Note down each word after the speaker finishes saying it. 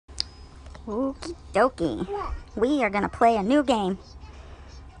Okie dokie. We are going to play a new game.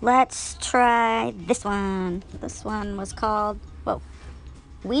 Let's try this one. This one was called, whoa,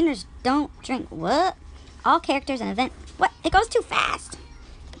 Wieners Don't Drink. What? All characters and event. What? It goes too fast.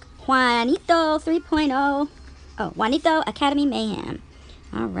 Juanito 3.0. Oh, Juanito Academy Mayhem.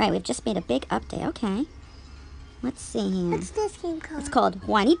 Alright, we've just made a big update. Okay. Let's see here. What's this game called? It's called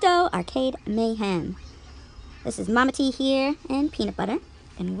Juanito Arcade Mayhem. This is Mama T here and Peanut Butter.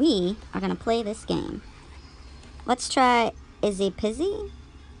 And we are going to play this game. Let's try Izzy Pizzy.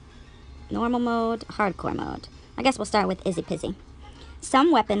 Normal mode, hardcore mode. I guess we'll start with Izzy Pizzy.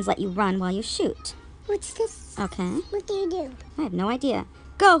 Some weapons let you run while you shoot. What's this? Okay. What do you do? I have no idea.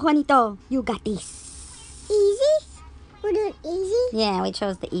 Go, Juanito. You got this. Easy? We're doing easy? Yeah, we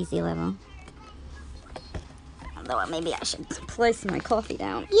chose the easy level. Although maybe I should place my coffee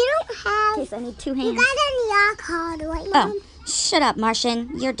down. You don't have... In case I need two hands. You got a yacht card, right, Mom? Oh, shut up,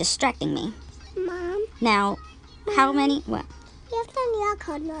 Martian. You're distracting me. Mom? Now, how many... What? You have to on yacht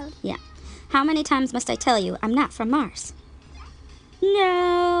card mode. Yeah. How many times must I tell you I'm not from Mars?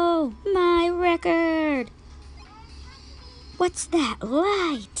 No! My record! What's that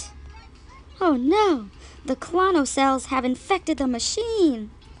light? Oh no! The clonocells have infected the machine!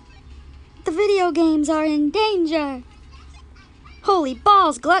 The video games are in danger! Holy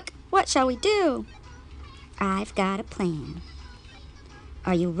balls, Gluck! What shall we do? I've got a plan.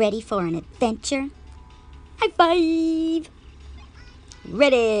 Are you ready for an adventure? High five!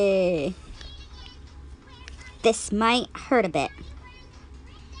 Ready! This might hurt a bit.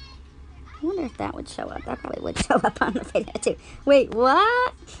 I wonder if that would show up. That probably would show up on the video too. Wait,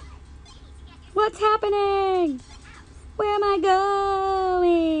 what? What's happening? Where am I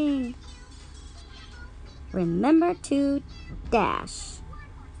going? Remember to dash.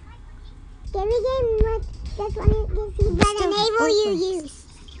 Every game, that's one it gives you that enable you use.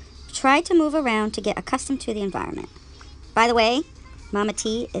 Try to move around to get accustomed to the environment. By the way, Mama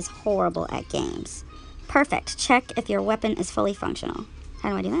T is horrible at games. Perfect. Check if your weapon is fully functional. How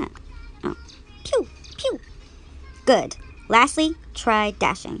do I do that? Oh. Pew! Pew! Good. Lastly, try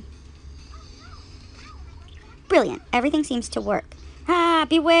dashing. Brilliant. Everything seems to work. Ah,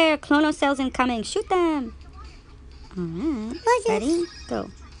 beware! Clonocells incoming. Shoot them! Alright. Ready? Go.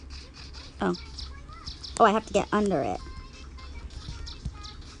 Oh. Oh, I have to get under it.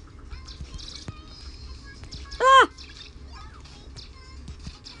 Ah!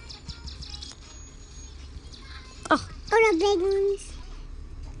 Oh. Oh, the big ones.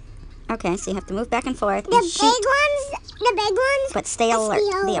 Okay, so you have to move back and forth The and big shoot, ones? The big ones? but stay alert.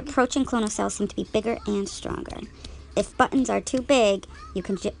 The approaching clonocells seem to be bigger and stronger. If buttons are too big, you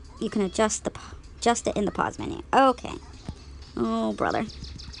can adjust it in the pause menu. Okay. Oh, brother.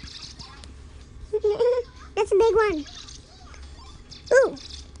 That's a big one. Ooh,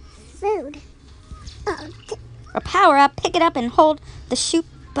 food. Oh, Or power up, pick it up, and hold the shoot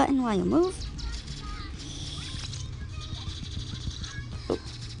button while you move. Ooh.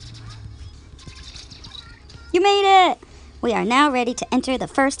 You made it! We are now ready to enter the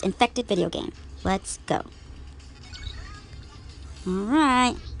first infected video game. Let's go.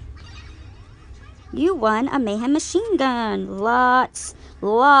 Alright. You won a Mayhem machine gun. Lots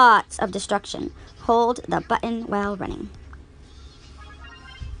of destruction. Hold the button while running.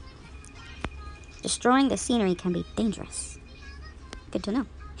 Destroying the scenery can be dangerous. Good to know.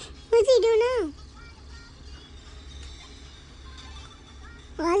 what's he do now?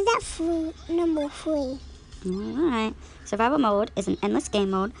 Why is that free? Number 3. Alright. Survival mode is an endless game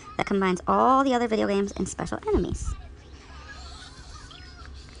mode that combines all the other video games and special enemies.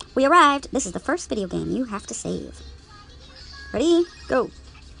 We arrived. This is the first video game you have to save. Ready? Go.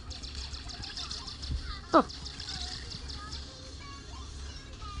 Oh.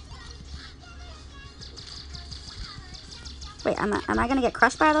 Wait, am I gonna get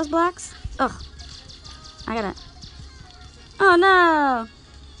crushed by those blocks? Ugh. I gotta... Oh no!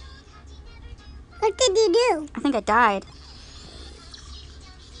 What did you do? I think I died.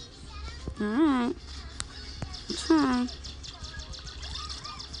 Alright. I'll try.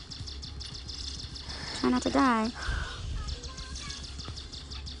 Try not to die.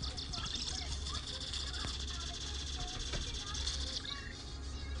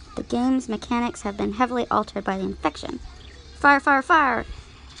 The game's mechanics have been heavily altered by the infection. Fire, fire, fire!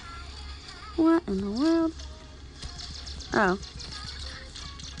 What in the world? Oh.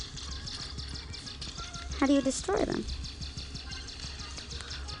 How do you destroy them?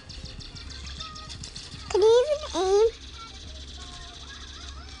 Can you even aim?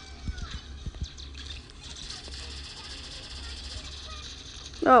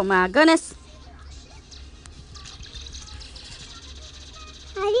 Oh my goodness.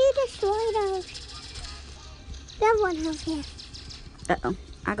 How do you destroy those. You have one health here. Uh-oh.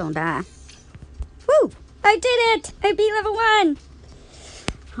 I'm gonna die. Woo! I did it! I beat level 1!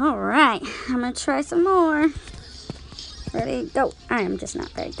 Alright. I'm gonna try some more. Ready? Go. I am just not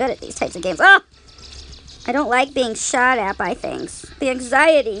very good at these types of games. Oh! I don't like being shot at by things. The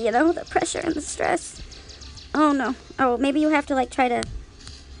anxiety, you know? The pressure and the stress. Oh, no. Oh, maybe you have to, like, try to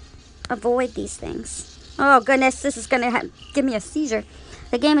avoid these things. Oh, goodness. This is gonna give me a seizure.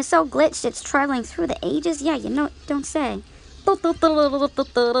 The game is so glitched, it's traveling through the ages. Yeah, you know, don't say. What's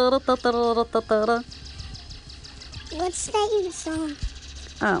that even song?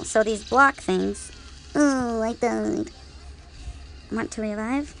 Oh, so these block things. Oh, I died. Want to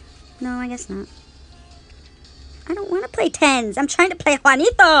revive? No, I guess not. I don't want to play 10s. I'm trying to play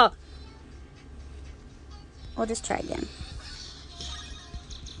Juanito. We'll just try again.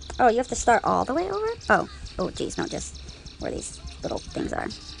 Oh, you have to start all the way over? Oh, geez, no, just where these little things are.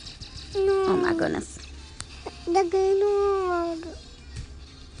 No. Oh my goodness. The game.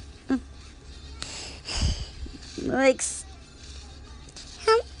 Yikes.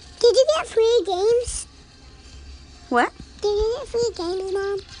 Did you get free games? What? Did you get free games,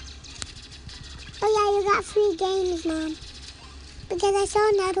 Mom? Oh yeah, you got free games, Mom. Because I saw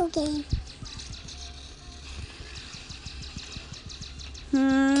another game.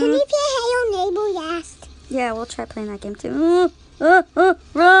 Can we play Hello Neighbor Last? Yeah, we'll try playing that game too.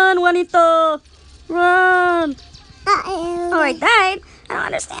 Run, Juanito! Run! Uh-oh. Oh, I died. I don't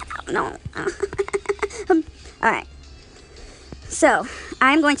understand. Oh, no. Alright. So,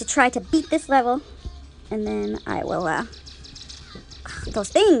 I'm going to try to beat this level. And then I will, those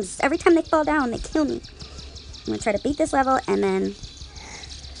things, every time they fall down, they kill me. I'm going to try to beat this level, and then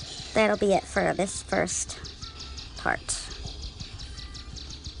that'll be it for this first part.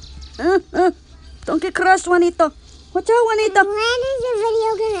 Don't get crushed, Juanito. Watch out, Juanito. When is the video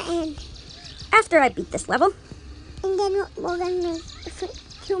gonna end? After I beat this level. And then we're gonna make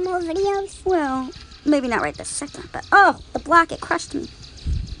 2 more videos? Well, maybe not right this second, but oh, the block, it crushed me.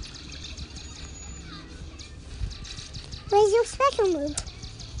 Where's your special move?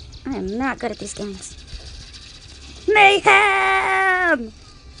 I am not good at these games. Mayhem!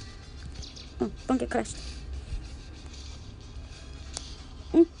 Oh, don't get crushed.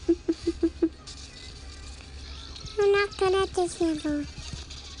 I'm not good at this level.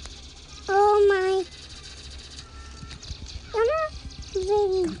 Oh my. I'm not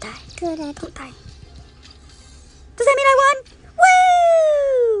really Don't die. good at Don't it. die. Does that mean I won?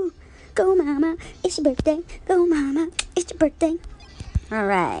 Woo! Go, mama. It's your birthday. Go, mama. It's your birthday. All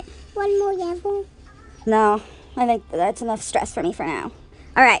right. One more level. No, I think that's enough stress for me for now.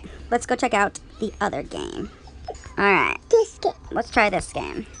 All right, let's go check out the other game. All right, This game. let's try this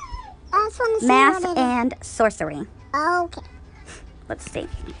game. I just want to see Math what it and Sorcery. is. Okay. Let's see.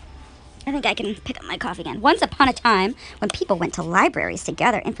 I think I can pick up my coffee again. Once upon a time, when people went to libraries to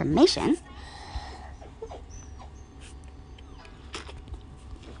gather information.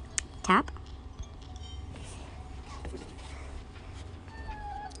 Tap.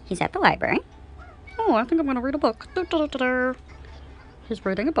 He's at the library. Oh, I think I'm going to read a book. He's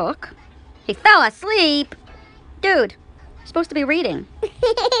reading a book. He fell asleep. Dude, you're supposed to be reading.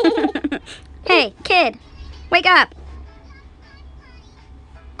 Hey, kid, wake up.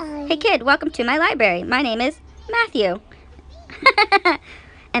 Hey, kid, welcome to my library. My name is Matthew.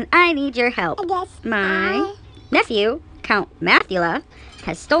 And I need your help. I guess My nephew, Count Mathula,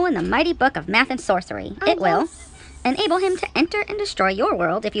 has stolen the mighty book of math and sorcery. It will enable him to enter and destroy your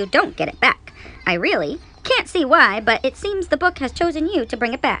world if you don't get it back. I really can't see why, but it seems the book has chosen you to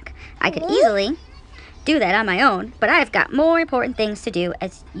bring it back. I could easily do that on my own, but I've got more important things to do,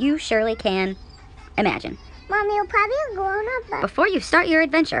 as you surely can imagine. Mommy, you're probably a grown-up, but Before you start your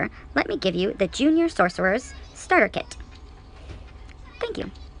adventure, let me give you the Junior Sorcerer's Starter Kit. Thank you.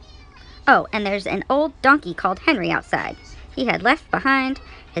 Oh, and there's an old donkey called Henry outside. He had left behind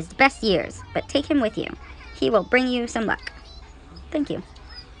his best years, but take him with you. He will bring you some luck. Thank you.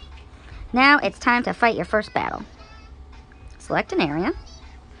 Now it's time to fight your first battle. Select an area.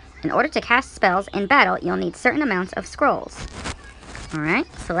 In order to cast spells in battle, you'll need certain amounts of scrolls. Alright,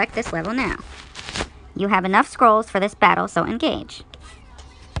 select this level now. You have enough scrolls for this battle, so engage.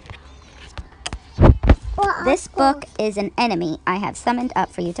 This book is an enemy I have summoned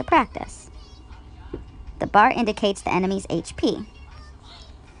up for you to practice. The bar indicates the enemy's HP.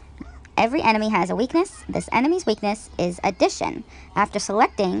 Every enemy has a weakness. This enemy's weakness is addition. After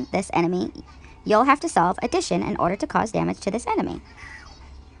selecting this enemy, you'll have to solve addition in order to cause damage to this enemy.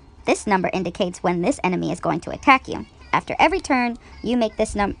 This number indicates when this enemy is going to attack you. After every turn you make,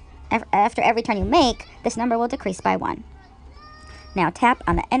 this number will decrease by 1. Now tap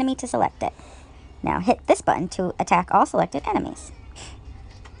on the enemy to select it. Now hit this button to attack all selected enemies.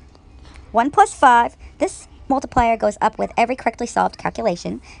 1 plus 5. This multiplier goes up with every correctly solved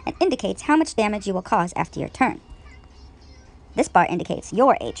calculation and indicates how much damage you will cause after your turn. This bar indicates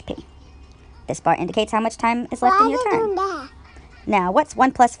your HP. This bar indicates how much time is left in your turn. Now, what's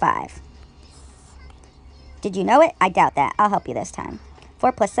 1 plus 5? Did you know it? I doubt that. I'll help you this time.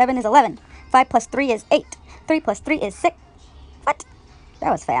 4 plus 7 is 11. 5 plus 3 is 8. 3 plus 3 is 6. What?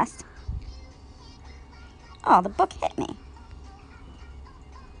 That was fast. Oh, the book hit me.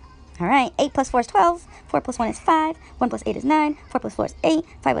 Alright, 8 plus 4 is 12. 4 plus 1 is 5. 1 plus 8 is 9. 4 plus 4 is 8.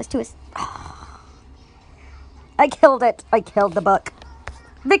 5 plus 2 is... Oh. I killed it. I killed the book.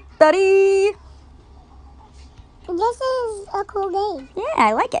 Victory! This is a cool game. Yeah,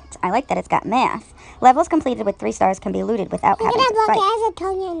 I like it. I like that it's got math. Levels completed with 3 stars can be looted without having to fight. It has a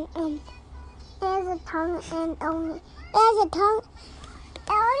tongue and it has a tongue and it has a tongue. It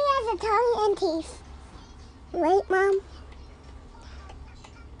only has a tongue and teeth. Right, Mom?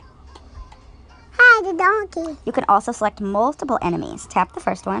 Hi, the donkey. You can also select multiple enemies. Tap the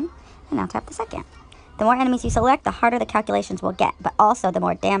first one, and now tap the second. The more enemies you select, the harder the calculations will get, but also the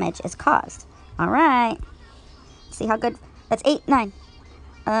more damage is caused. All right. See how good? That's 8, 9,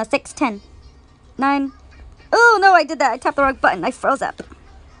 6, 10, 9. Oh, no, I did that. I tapped the wrong button. I froze up.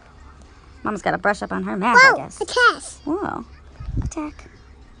 Mama's got to brush up on her math, I guess. A test. Whoa. Attack.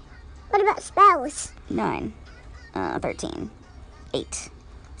 What about spells? 9, 13, 8,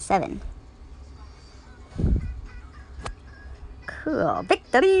 7. Cool.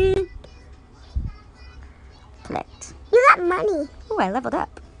 Victory! Collect. You got money. Oh, I leveled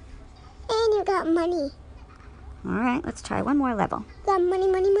up. And you got money. Alright, let's try one more level. You got money,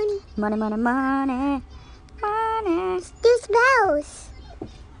 money, money. Money, money, money. Money. Do spells.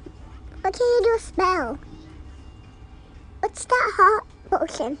 What can you do a spell? What's that hot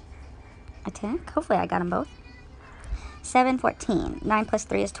potion? Attack. Hopefully I got them both. 7, 14. 9 plus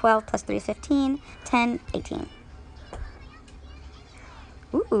 3 is 12. Plus 3 is 15. 10, 18.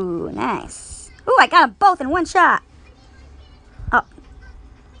 Ooh, nice. Ooh, I got them both in one shot. Oh.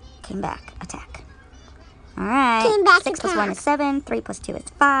 Came back. Attack. Alright. Came back 6 to plus 1 is 7. 3 plus 2 is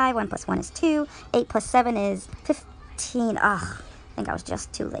 5. 1 plus 1 is 2. 8 plus 7 is 15. Ugh. I think I was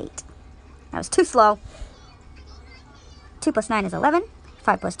just too late. I was too slow. 2 plus 9 is 11.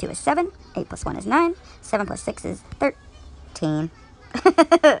 5 plus 2 is 7. 8 plus 1 is 9. 7 plus 6 is 13.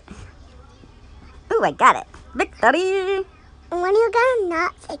 Ooh, I got it. Victory! When you got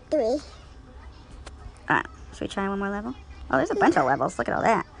not victory? Alright, should we try one more level? Oh, there's a bunch of levels. Look at all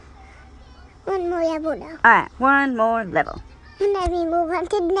that. One more level now. Alright, one more level. And then we move on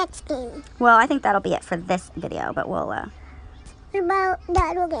to the next game. Well, I think that'll be it for this video, but we'll What about the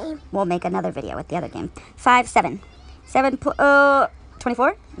other game? we'll make another video with the other game. 5, 7. 7,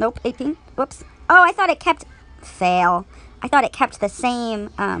 24? Nope, 18. Whoops. Oh, I thought it kept... Fail. I thought it kept the same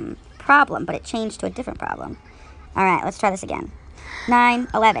problem, but it changed to a different problem. Alright, let's try this again. 9,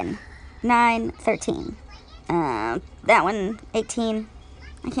 11. 9, 13. That one, 18.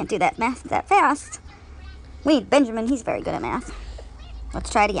 I can't do that math that fast. We need Benjamin. He's very good at math. Let's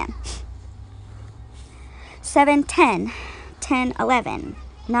try it again. 7, 10. 10, 11.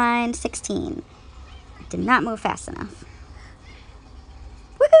 9, 16. I did not move fast enough.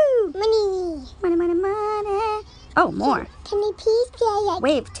 Woohoo! Money. Money, money, money. Oh, more. Can we please play it?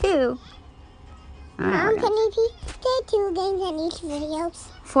 Wave 2. Mom, can we please play 2 games on each video?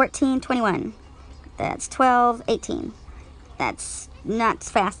 14, 21. That's 12, 18. That's not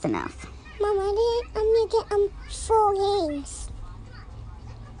fast enough. Mom, I'm gonna get 4 games.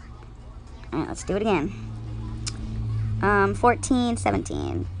 Alright, let's do it again. 14,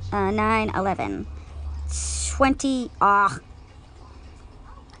 17. 9, 11. 20. Ah.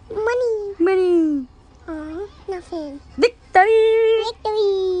 Money. Money. Nothing. Victory.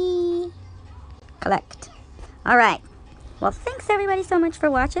 Victory. Collect. Alright. Well, thanks everybody so much for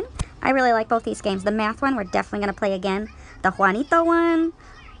watching. I really like both these games. The math one, we're definitely going to play again. The Juanito one,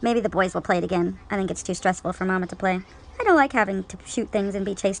 maybe the boys will play it again. I think it's too stressful for Mama to play. I don't like having to shoot things and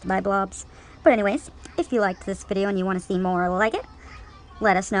be chased by blobs. But anyways, if you liked this video and you want to see more like it,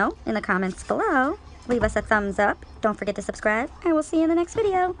 let us know in the comments below. Leave us a thumbs up. Don't forget to subscribe. I will see you in the next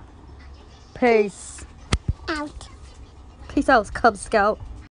video. Peace. Out. Peace out, Cub Scout.